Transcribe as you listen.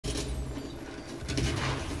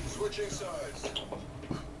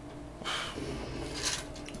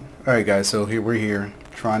Alright guys, so here we're here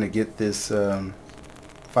trying to get this 5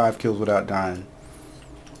 kills without dying.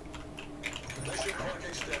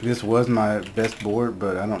 This was my best board,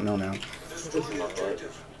 but I don't know now.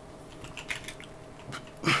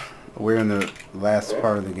 We're in the last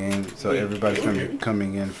part of the game, so everybody's gonna be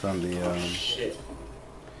coming in from the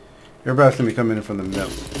everybody's gonna be coming in from the middle.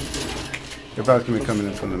 Everybody's gonna be coming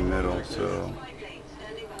in from the middle, so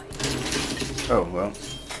oh well.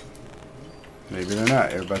 Maybe they're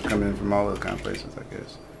not. Everybody's coming in from all those kind of places, I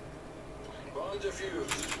guess.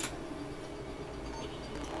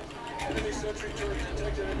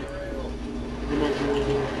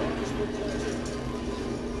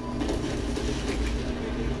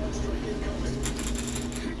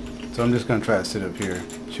 So I'm just gonna try to sit up here,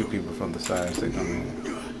 shoot people from the side as they come in.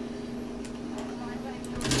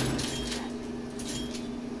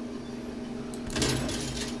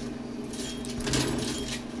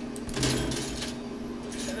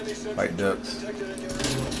 White ducks.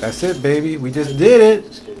 That's it, baby. We just did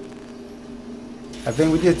it. I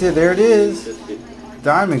think we just did. There it is.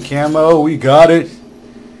 Diamond camo. We got it.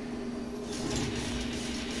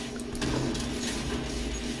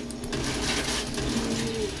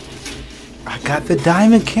 I got the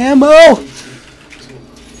diamond camo.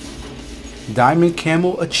 Diamond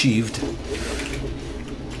camo achieved.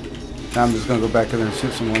 Now I'm just gonna go back in there and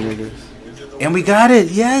shoot some more niggas. And we got it.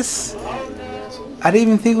 Yes. I didn't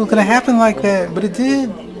even think it was going to happen like that, but it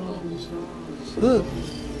did. Look.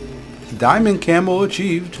 Diamond camo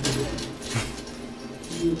achieved.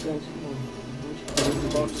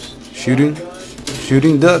 Shooting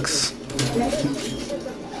ducks.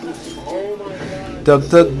 Duck,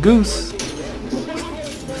 duck, goose.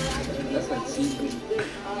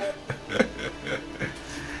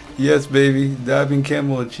 Yes, baby. Diamond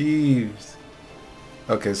camo achieved.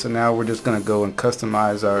 Okay, so now we're just going to go and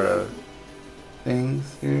customize our...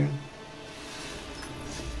 things here.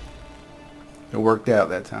 It worked out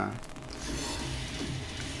that time.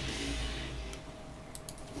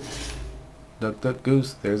 Duck, duck,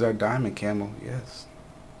 goose. There's our diamond camo. Yes.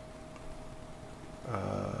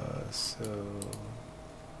 So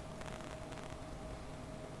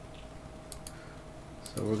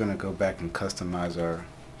we're gonna go back and customize our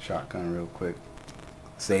shotgun real quick.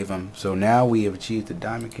 Save them. So now we have achieved the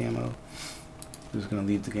diamond camo. I'm just gonna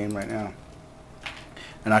leave the game right now.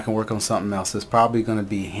 And I can work on something else. It's probably going to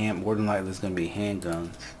be more than likely it's going to be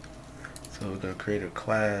handguns. So we're going to create a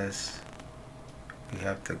class. We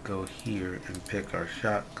have to go here and pick our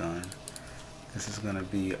shotgun. This is going to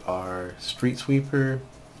be our street sweeper.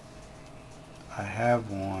 I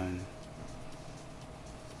have one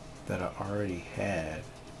that I already had.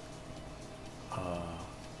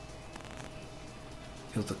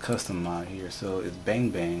 It was a custom mod here. So it's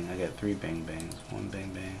bang bang. I got 3 bang bangs. 1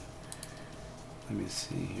 bang bang. Let me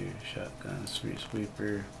see here. Shotgun, street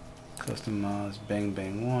sweeper, custom mods, bang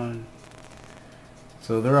bang 1.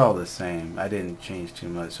 So they're all the same. I didn't change too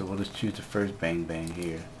much. So we'll just choose the first bang bang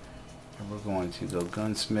here. And we're going to go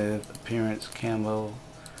gunsmith, appearance, camo.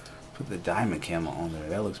 Put the diamond camo on there.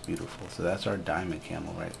 That looks beautiful. So that's our diamond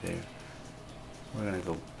camo right there. We're going to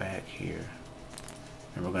go back here.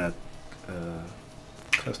 And we're going to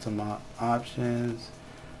custom options.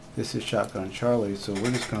 This is Shotgun Charlie. So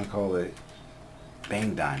we're just going to call it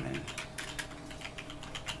Bang Diamond.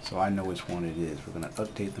 So I know which one it is. We're going to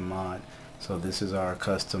update the mod. So this is our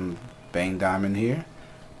custom Bang Diamond here.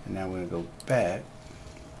 And now we're going to go back.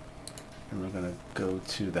 And we're going to go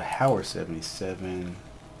to the Hauer 77.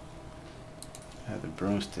 I have the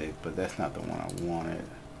broomstick, but that's not the one I wanted.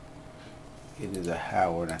 It is a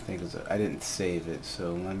Hauer, and I think it's I didn't save it.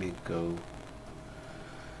 So let me go.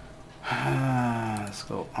 Let's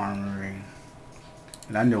go armory.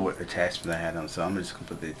 And I know what attachment I had on, so I'm just going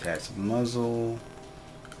to put the attached muzzle.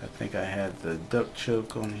 I think I had the duck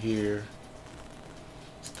choke on here.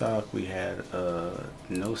 Stock, we had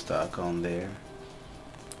no stock on there.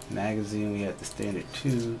 Magazine, we had the standard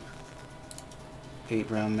 2.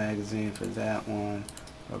 8-round magazine for that one.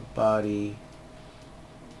 Our body,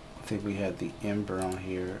 I think we had the ember on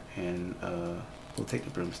here, and we'll take the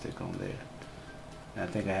broomstick on there. And I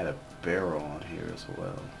think I had a barrel on here as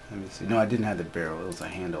well. Let me see. No, I didn't have the barrel. It was a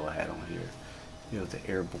handle I had on here. It was the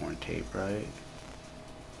airborne tape, right?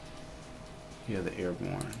 Yeah, the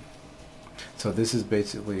airborne. So this is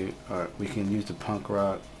basically, we can use the punk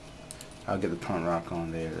rock. I'll get the punk rock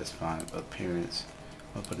on there. That's fine. Appearance.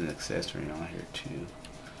 I'll put an accessory on here too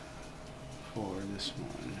for this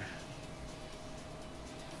one.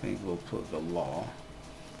 I think we'll put the law.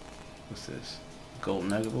 What's this? Gold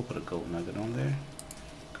nugget. We'll put a gold nugget on there.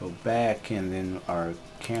 Go back, and then our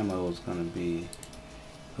camo is going to be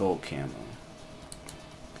gold camo.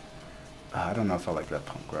 I don't know if I like that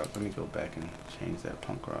punk rock. Let me go back and change that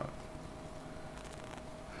punk rock.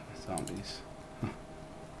 Zombies.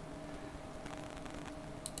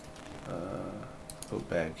 Go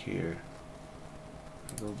back here.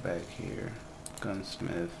 Go back here.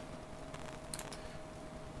 Gunsmith.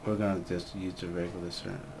 We're gonna just use the regular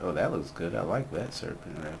serpent. Oh, that looks good. I like that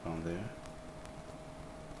serpent wrap on there.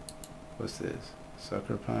 What's this?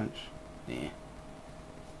 Sucker punch? Yeah.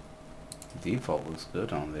 Default looks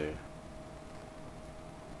good on there.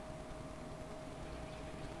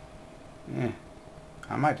 Yeah.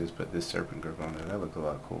 I might just put this serpent grip on there. That looks a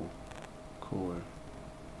lot cooler.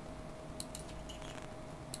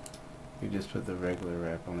 You just put the regular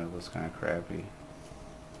wrap on there. It looks kind of crappy.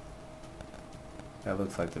 That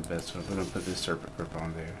looks like the best one. We're going to put this serpent grip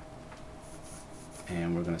on there.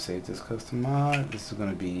 And we're going to save this custom mod. This is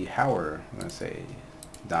going to be Hauer. I'm going to say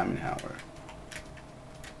Diamond Hauer.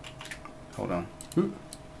 Hold on. Ooh.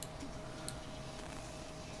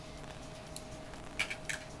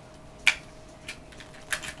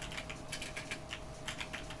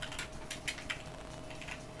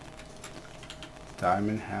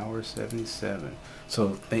 Diamond Hauer 77. So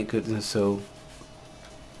thank goodness. So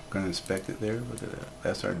gonna inspect it there. Look at that.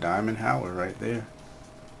 That's our Diamond Hauer right there.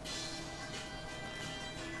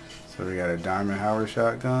 So we got a Diamond Hauer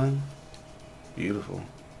shotgun. Beautiful.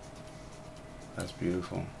 That's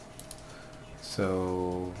beautiful.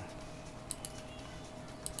 So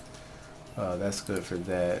that's good for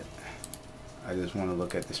that. I just want to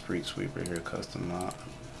look at the street sweeper here, custom mod.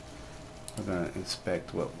 We're gonna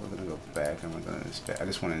inspect what we're gonna go back and we're gonna inspect. I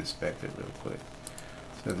just want to inspect it real quick.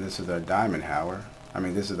 So this is our Diamond Hauer. I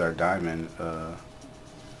mean, this is our diamond.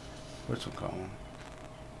 What's it called?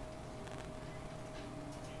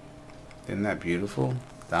 Isn't that beautiful?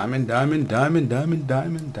 Diamond, diamond, diamond, diamond,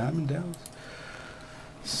 diamond, diamond Dallas.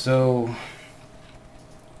 So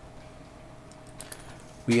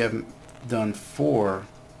we have done 4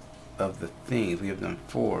 of the things. We have done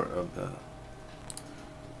 4 of the.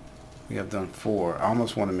 We have done 4. I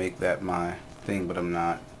almost want to make that my thing, but I'm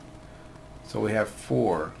not. So we have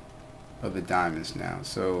 4 of the diamonds now.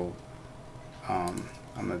 So I'm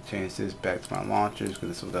going to change this back to my launchers because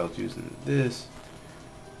this is what I was using this.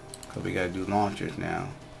 Because we got to do launchers now.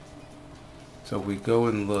 So if we go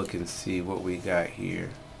and look and see what we got here.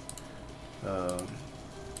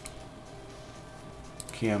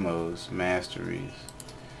 Camos, masteries.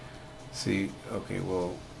 See, okay,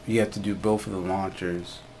 well, you have to do both of the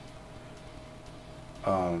launchers.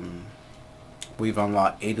 We've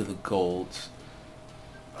unlocked 8 of the golds.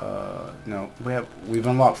 No, we've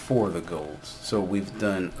unlocked 4 of the golds. So we've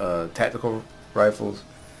done tactical rifles,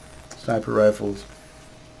 sniper rifles,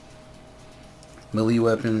 melee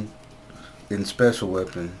weapon, and special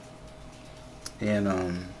weapon, and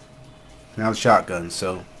now the shotgun.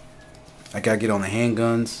 So I gotta get on the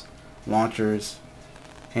handguns, launchers,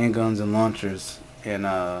 handguns and launchers, and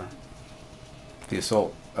the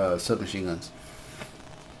assault submachine guns.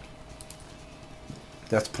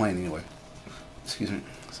 That's the plan anyway. Excuse me.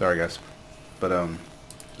 Sorry guys. But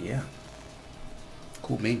yeah.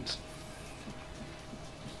 Cool beans.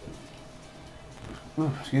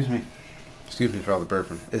 Ooh, excuse me. Excuse me for all the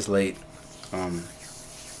burping. It's late. I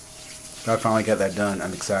finally got that done.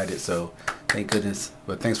 I'm excited, so thank goodness.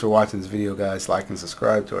 But thanks for watching this video, guys. Like and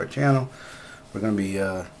subscribe to our channel. We're gonna be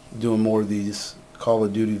doing more of these Call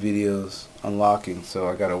of Duty videos unlocking, so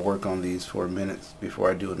I gotta work on these for minutes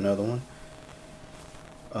before I do another one.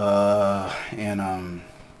 Of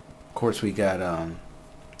course we got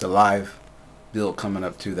the live build coming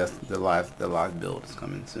up too. That's the live build is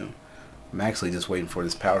coming soon. I'm actually just waiting for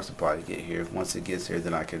this power supply to get here. Once it gets here,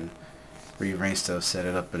 then I can rearrange stuff, set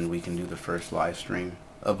it up, and we can do the first live stream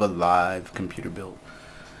of a live computer build.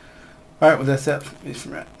 Alright, well that's it for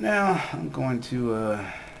right now. I'm going to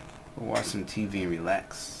watch some TV and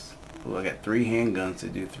relax. Well, I got 3 handguns to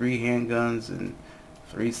do. 3 handguns and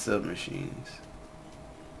 3 submachines.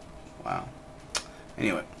 Wow.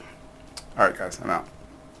 Anyway. Alright guys, I'm out.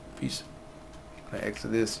 Peace. If I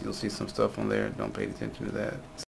exit this, you'll see some stuff on there. Don't pay attention to that.